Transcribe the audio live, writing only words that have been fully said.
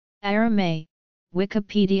Arame,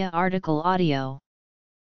 Wikipedia article audio.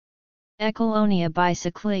 Ecolonia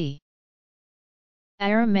bicycli.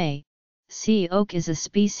 Arame, sea oak is a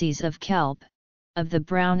species of kelp, of the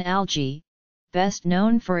brown algae, best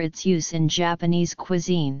known for its use in Japanese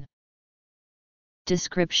cuisine.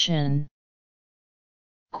 Description.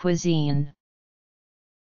 Cuisine.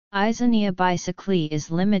 Icenia bicycli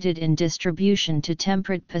is limited in distribution to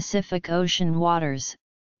temperate Pacific Ocean waters,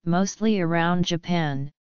 mostly around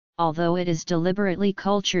Japan, although it is deliberately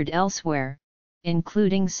cultured elsewhere,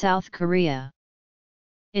 including South Korea.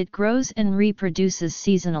 It grows and reproduces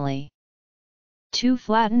seasonally. Two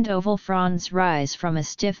flattened oval fronds rise from a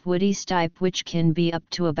stiff woody stipe which can be up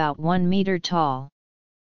to about 1 meter tall.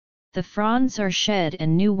 The fronds are shed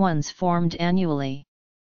and new ones formed annually.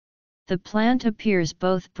 The plant appears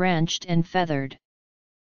both branched and feathered.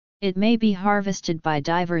 It may be harvested by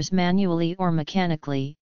divers manually or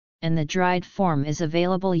mechanically, and the dried form is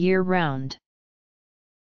available year-round.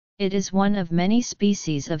 It is one of many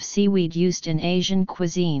species of seaweed used in Asian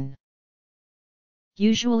cuisine.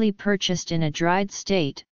 Usually purchased in a dried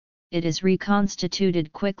state, it is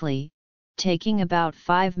reconstituted quickly, taking about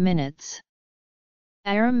 5 minutes.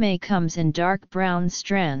 Arame comes in dark brown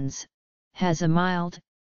strands, has a mild,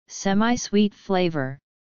 semi-sweet flavor,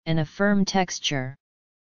 and a firm texture.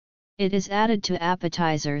 It is added to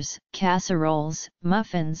appetizers, casseroles,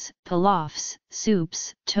 muffins, pilafs,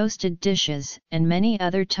 soups, toasted dishes, and many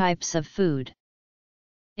other types of food.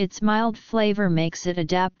 Its mild flavor makes it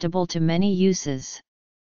adaptable to many uses.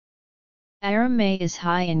 Arame is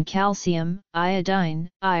high in calcium, iodine,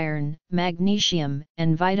 iron, magnesium,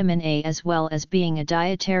 and vitamin A, as well as being a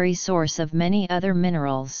dietary source of many other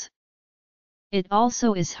minerals. It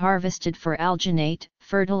also is harvested for alginate,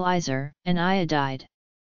 fertilizer, and iodide.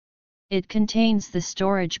 It contains the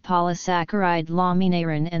storage polysaccharide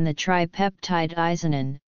laminarin and the tripeptide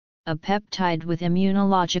isonin, a peptide with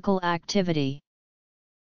immunological activity.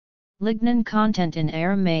 Lignin content in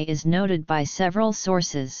arame is noted by several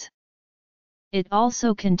sources. It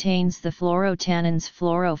also contains the fluorotannins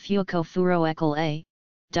fluorofucofuroethyl A,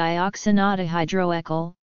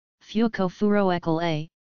 dioxinatahydroethyl, fucofuroethyl A,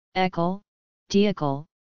 ethyl, diethyl,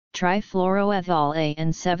 trifluoroethyl A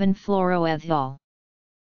and 7-fluoroethyl.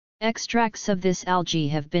 Extracts of this algae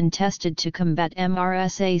have been tested to combat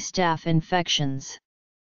MRSA staph infections.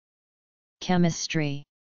 Chemistry.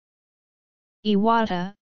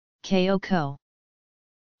 Iwata, Keiko.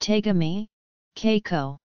 Tegami,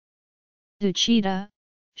 Keiko. Uchida,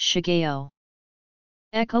 Shigeo.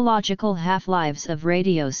 Ecological half-lives of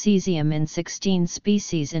radiocesium in 16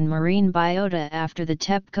 species in marine biota after the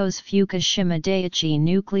TEPCO's Fukushima Daiichi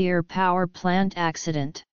nuclear power plant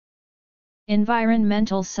accident.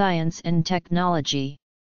 Environmental Science and Technology.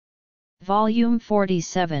 Volume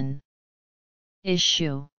 47.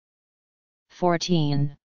 Issue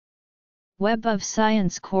 14. Web of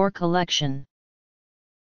Science Core Collection.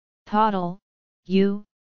 Podal, U,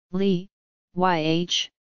 Lee, Y.H.,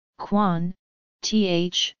 Kwan,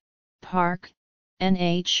 T.H., Park,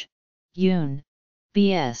 N.H., Yoon,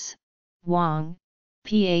 B.S., Wang,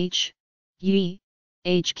 P.H., Yi,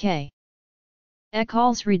 H.K.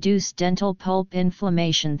 Ecols reduce dental pulp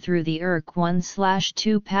inflammation through the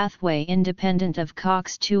ERK1/2 pathway independent of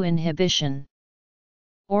COX-2 inhibition.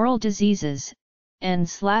 Oral diseases,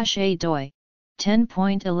 N/A doi,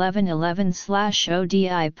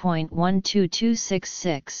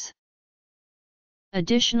 10.1111/ODI.12266.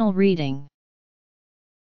 Additional reading.